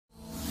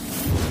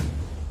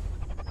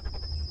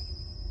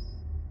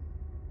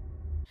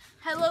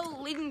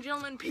Ladies and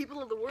gentlemen,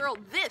 people of the world,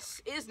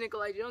 this is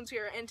Nikolai Jones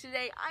here, and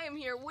today I am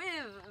here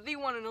with the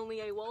one and only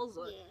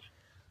Awallza. Yeah.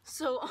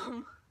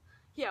 So,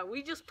 yeah,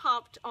 we just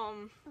popped,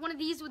 one of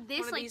these with this,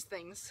 one of like, these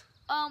things.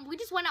 we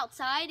just went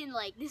outside and,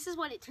 like, this is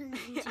what it turns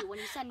into when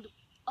you send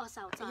us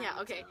outside.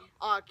 Yeah, okay.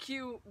 So.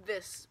 Cue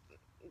this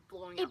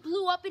blowing It up.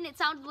 blew up and it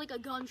sounded like a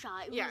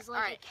gunshot. It Yeah, was like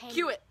alright, a cannon.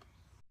 cue it.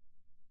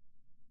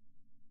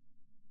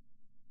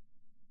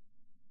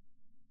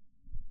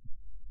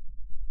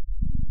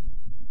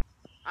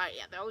 Alright,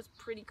 yeah, that was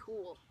pretty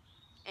cool.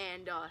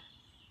 And,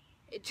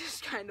 it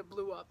just kind of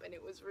blew up, and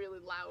it was really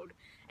loud.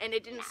 And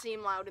it didn't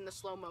seem loud in the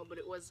slow-mo, but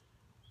it was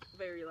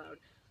very loud.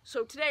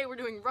 So today we're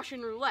doing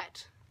Russian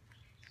roulette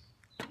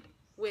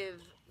with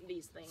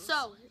these things.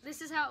 So,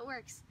 this is how it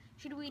works.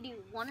 Should we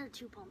do 1 or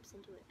 2 pumps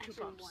into it? Two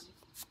Actually, pumps. 1.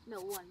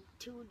 No, 1.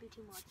 2 would be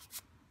too much.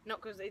 No,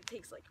 because it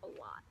takes, like, a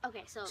lot.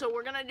 Okay, so So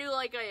we're gonna do,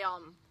 like,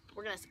 I'm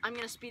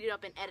gonna speed it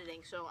up in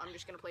editing, so I'm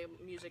just gonna play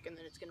music, and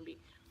then it's gonna be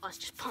us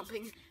just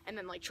pumping, and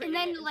then, like, trading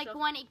and it then, and like, stuff.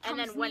 when it comes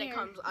And then when near, it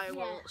comes, I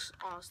will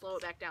yeah. slow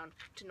it back down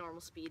to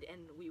normal speed,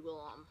 and we will,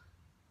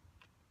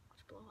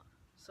 watch blow up.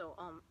 So,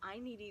 I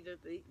need either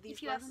these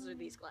If you have glasses or any-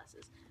 these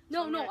glasses. No,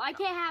 So I'm no, gonna- I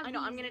can't have I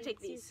know, I'm these. gonna take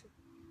these.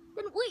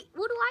 Then wait,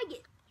 what do I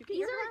get? You get These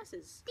your aren't-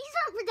 glasses. These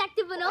aren't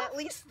protective Well, enough. at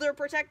least they're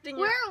protecting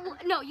your...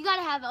 No, you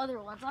gotta have other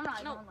ones. I'm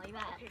not No. going like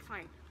that. Okay,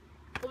 fine.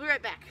 We'll be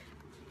right back.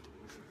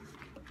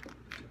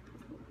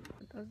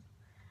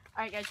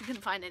 Alright guys, you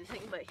couldn't find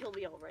anything, but he'll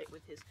be alright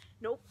with his...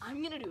 Nope,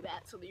 I'm gonna do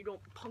that so that you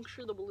don't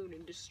puncture the balloon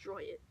and destroy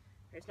it.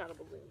 It's not a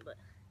balloon, but...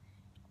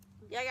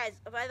 Yeah guys,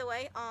 by the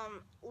way,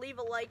 leave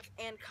a like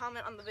and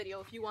comment on the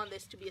video if you want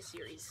this to be a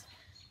series.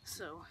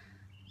 So...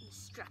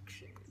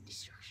 Destruction.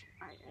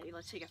 Alright,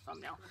 let's take a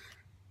thumbnail.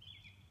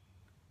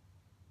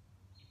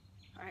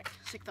 Alright,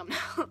 sick thumbnail.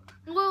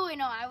 Wait,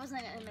 no, I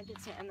wasn't gonna make it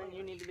sit. And then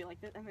you need to be like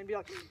this, and then be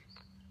like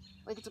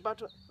it's about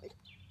to, like...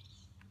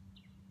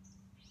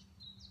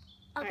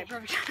 Okay, Alright,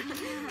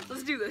 perfect.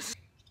 Let's do this.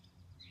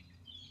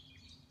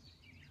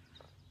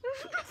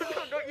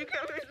 No, you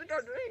can't raise the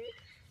gun,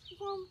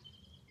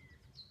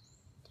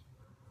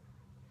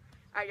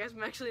 Alright guys,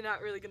 I'm actually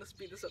not really gonna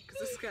speed this up because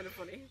this is kind of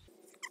funny.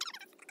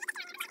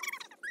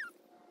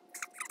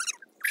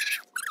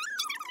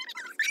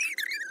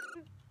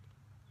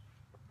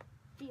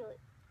 Feel it.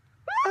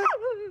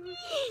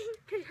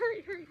 Okay,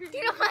 hurry. Dude,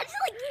 I'm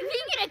actually like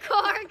being in a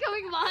car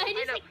going by. I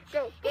Just know. like,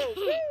 Go.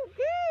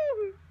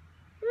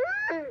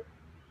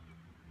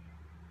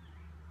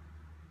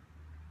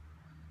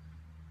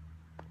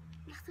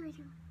 That's what I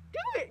do. Do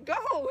it, go!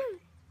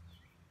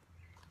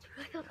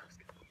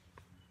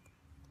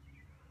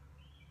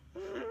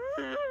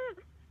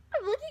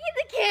 I'm looking at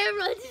the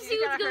camera to see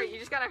what's going on. You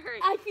just gotta hurry.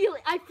 I feel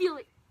it. Dude,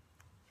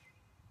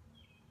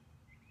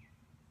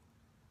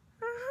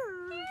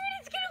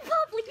 it's gonna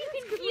pop. Like, you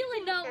can feel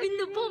it now in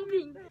the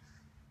pumping.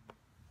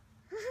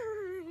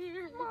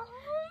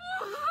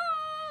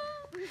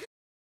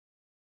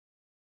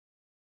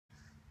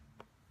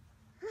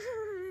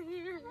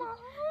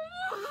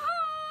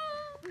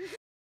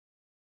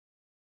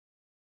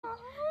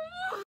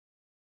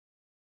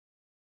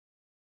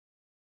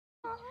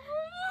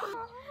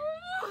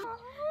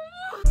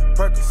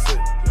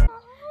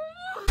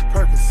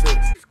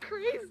 Percocet. It's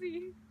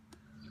crazy.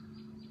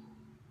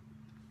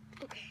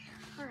 Okay,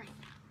 alright.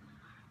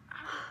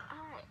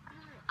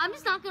 I'm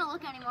just not gonna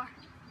look anymore.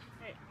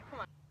 Hey, come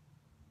on.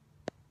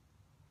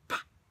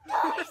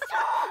 This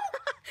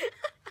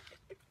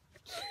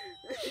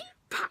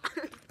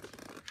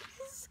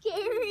is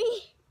scary.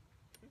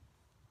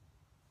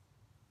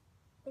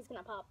 It's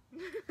gonna pop.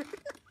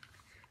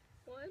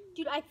 What?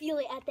 Dude, I feel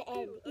it at the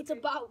end. It's okay.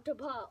 about to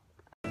pop.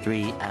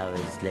 3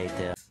 hours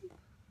later.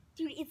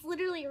 Dude, it's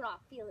literally a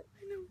rock. Feel it.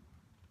 I know.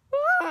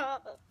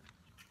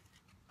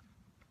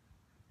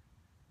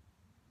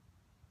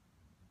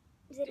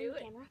 Is it Do in the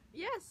it. camera?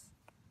 Yes.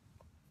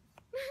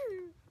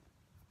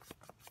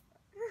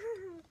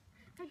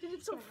 I did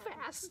it so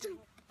fast.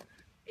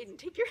 Aiden,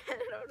 take your head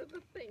out of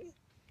the thing.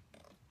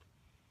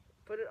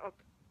 Put it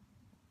up.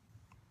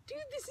 Dude,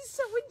 this is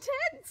so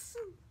intense.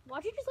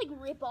 Watch it just like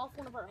rip off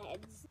one of our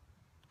heads.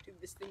 Dude,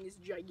 this thing is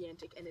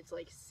gigantic and it's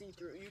like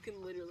see-through. You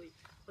can literally,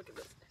 look at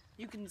this.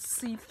 You can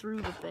see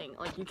through the thing.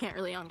 Like, you can't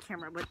really on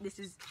camera, but this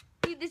is,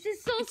 Dude, this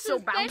is so it's so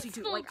bouncy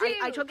too. suspenseful, Like,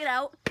 I too. took it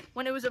out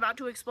when it was about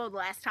to explode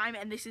last time,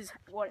 and this is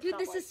what it Dude,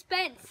 felt the like.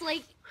 suspense,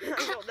 like, I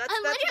know, that's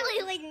I'm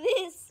literally like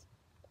this.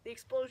 The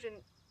explosion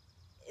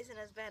isn't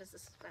as bad as the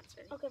suspense.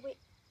 Ready? Okay, wait.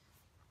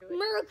 Do it.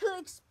 America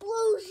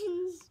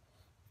explosions.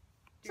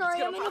 Dude, Sorry,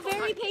 it's I'm gonna in a pop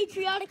very up.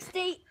 patriotic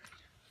state.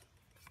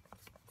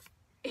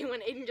 And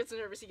when Aiden gets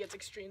nervous, he gets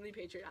extremely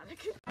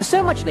patriotic.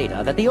 So much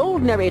later that the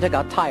old narrator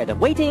got tired of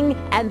waiting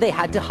and they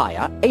had to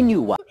hire a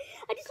new one.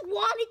 I just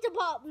want it to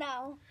pop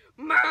now.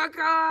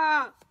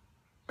 America!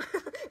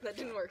 That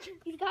didn't work.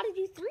 You gotta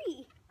do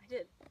 3. I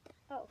did.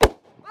 Oh.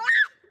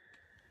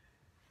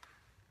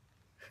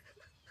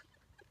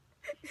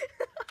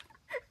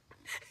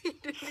 He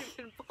didn't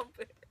even pump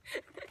it.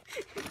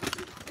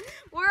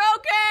 We're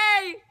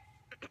okay!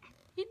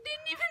 He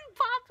didn't even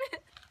pop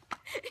it.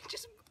 It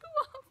just blew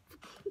up.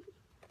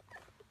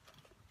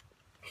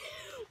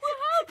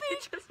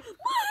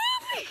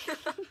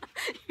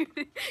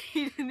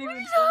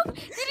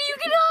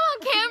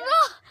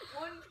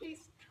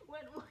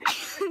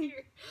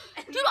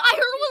 Dude, I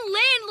heard one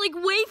land like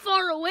way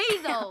far away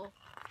though.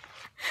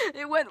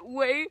 It went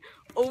way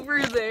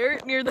over there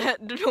near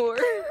that door,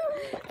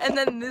 and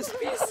then this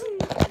piece.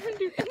 Did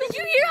you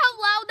hear how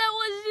loud that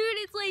was, dude?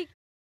 It's like.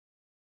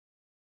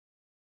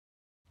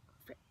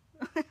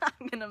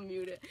 I'm gonna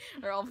mute it,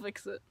 or I'll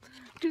fix it.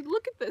 Dude,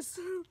 look at this.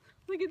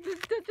 Look at this.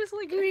 That just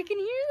like. Dude, you can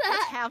hear that.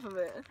 That's half of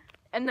it,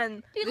 and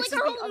then. Dude, this like is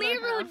our the whole other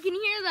neighborhood half. can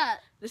hear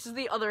that. This is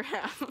the other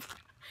half,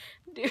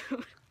 dude.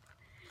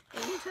 Why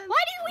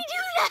did we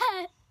do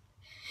that?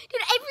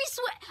 Dude,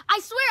 I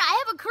swear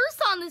I have a curse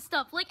on this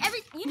stuff. Like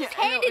you just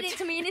I know, handed it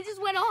to me and it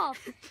just went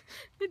off.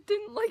 It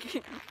didn't like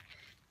it.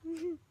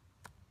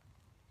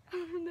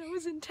 That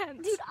was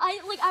intense. Dude, I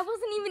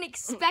wasn't even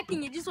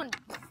expecting it. It just went.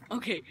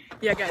 Okay,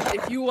 yeah, guys,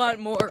 if you want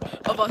more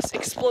of us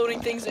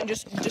exploding things and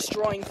just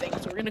destroying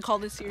things, we're gonna call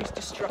this series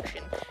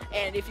Destruction.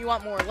 And if you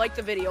want more, like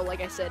the video, like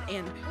I said,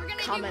 and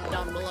comment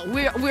down below.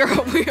 We're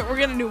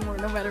gonna do more,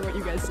 no matter what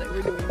you guys say.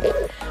 We're doing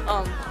more.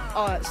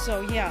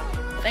 So yeah,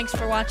 thanks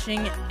for watching,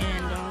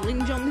 and ladies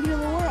and gentlemen of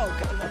the world.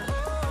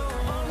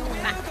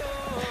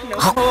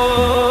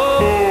 No.